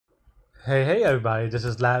Hey everybody, this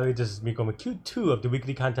is Larry, this is Miko Q2 of the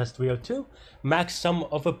weekly contest 302, max sum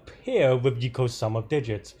of a pair with Leetcode sum of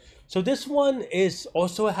digits. So this one is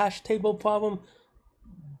also a hash table problem,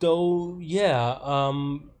 though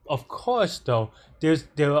of course though,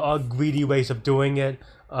 there are greedy ways of doing it,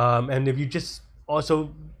 and if you just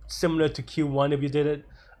also similar to Q1 if you did it,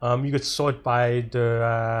 you could sort by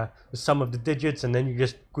the sum of the digits and then you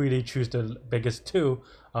just greedy choose the biggest two,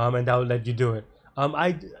 and that will let you do it.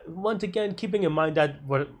 I once again keeping in mind that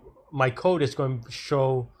what my code is going to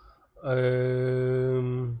show,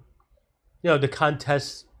 the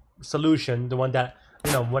contest solution, the one that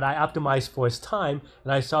what I optimized for is time,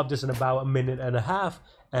 and I solved this in about a minute and a half,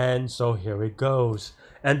 and so here it goes.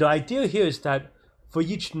 And the idea here is that for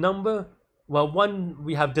each number, well, one,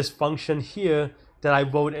 we have this function here that I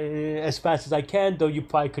wrote as fast as I can, though you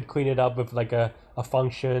probably could clean it up with like a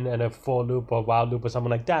function and a for loop or while loop or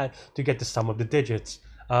something like that to get the sum of the digits.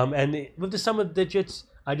 And with the sum of the digits,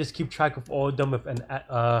 I just keep track of all of them with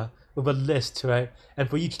a list, right? And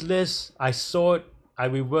for each list, I sort, I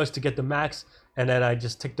reverse to get the max, and then I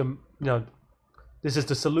just take them, this is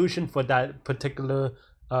the solution for that particular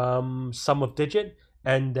sum of digit,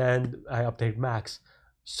 and then I update max.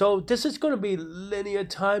 So this is going to be linear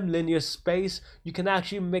time, linear space. You can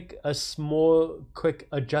actually make a small quick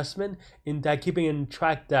adjustment in that, keeping in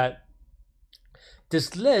track that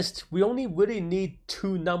this list, we only really need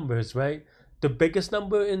two numbers, right? The biggest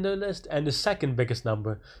number in the list and the second biggest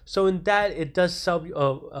number. So in that, it does solve.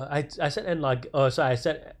 I said n log. Sorry, I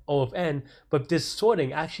said O of n. But this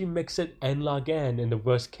sorting actually makes it n log n in the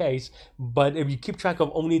worst case. But if you keep track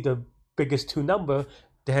of only the biggest two number,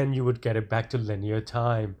 then you would get it back to linear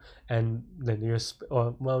time and linear.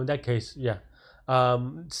 Or well, in that case, yeah,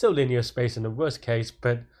 still linear space in the worst case,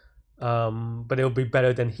 but it'll be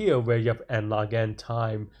better than here where you have n log n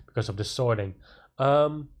time because of the sorting.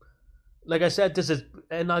 Like I said, this is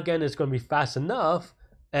n log n is going to be fast enough,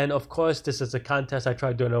 and of course this is a contest. I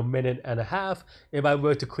tried doing a minute and a half. If I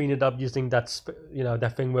were to clean it up using that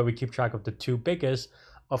that thing where we keep track of the two biggest,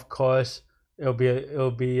 of course it'll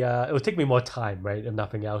take me more time, right, if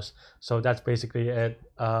nothing else. So that's basically it.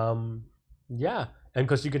 Yeah, and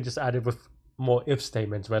because you can just add it with more if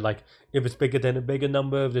statements, right? Like if it's bigger than a bigger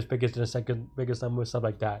number, if it's bigger than the second biggest number, stuff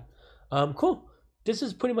like that. Cool. This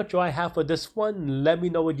is pretty much all I have for this one. Let me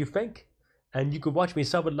know what you think, and you could watch me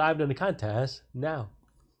solve it live in the contest now.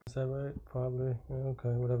 Is that right? Probably. Okay,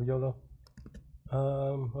 whatever, YOLO.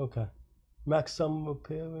 Okay. Max sum of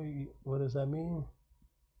pair, what does that mean?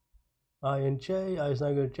 I and j, I is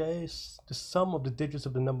not equal to j, the sum of the digits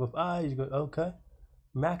of the number of I is equal, okay.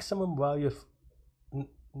 Maximum value of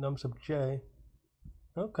nums of j.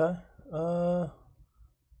 Okay.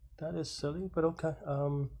 That is silly, but okay.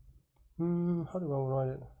 How do I write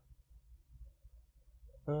it?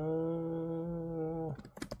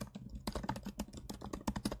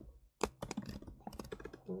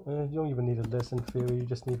 You don't even need a list in theory, you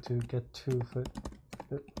just need to get two for it.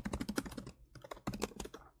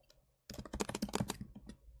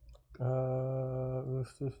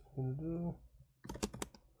 What's this gonna do?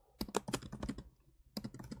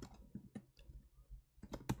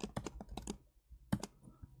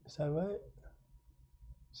 Is that right?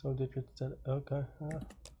 So digits that, okay.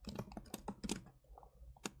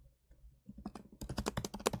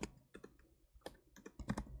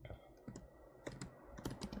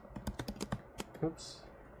 Oops.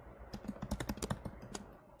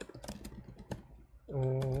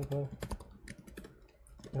 Okay.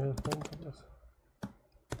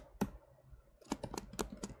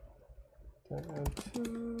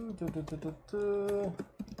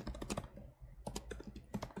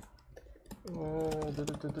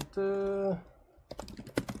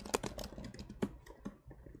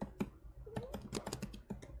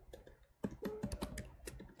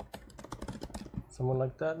 Someone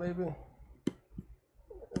like that, maybe.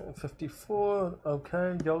 54.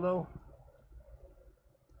 Okay, YOLO.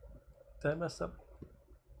 Did I mess up?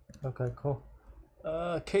 Okay, cool.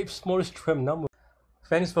 Cape's smallest trim number.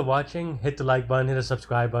 Thanks for watching. Hit the like button, hit the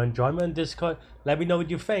subscribe button, join me on Discord. Let me know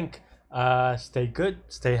what you think. Stay good,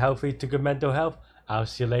 stay healthy, to good mental health. I'll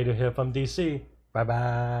see you later here from DC. Bye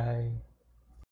bye.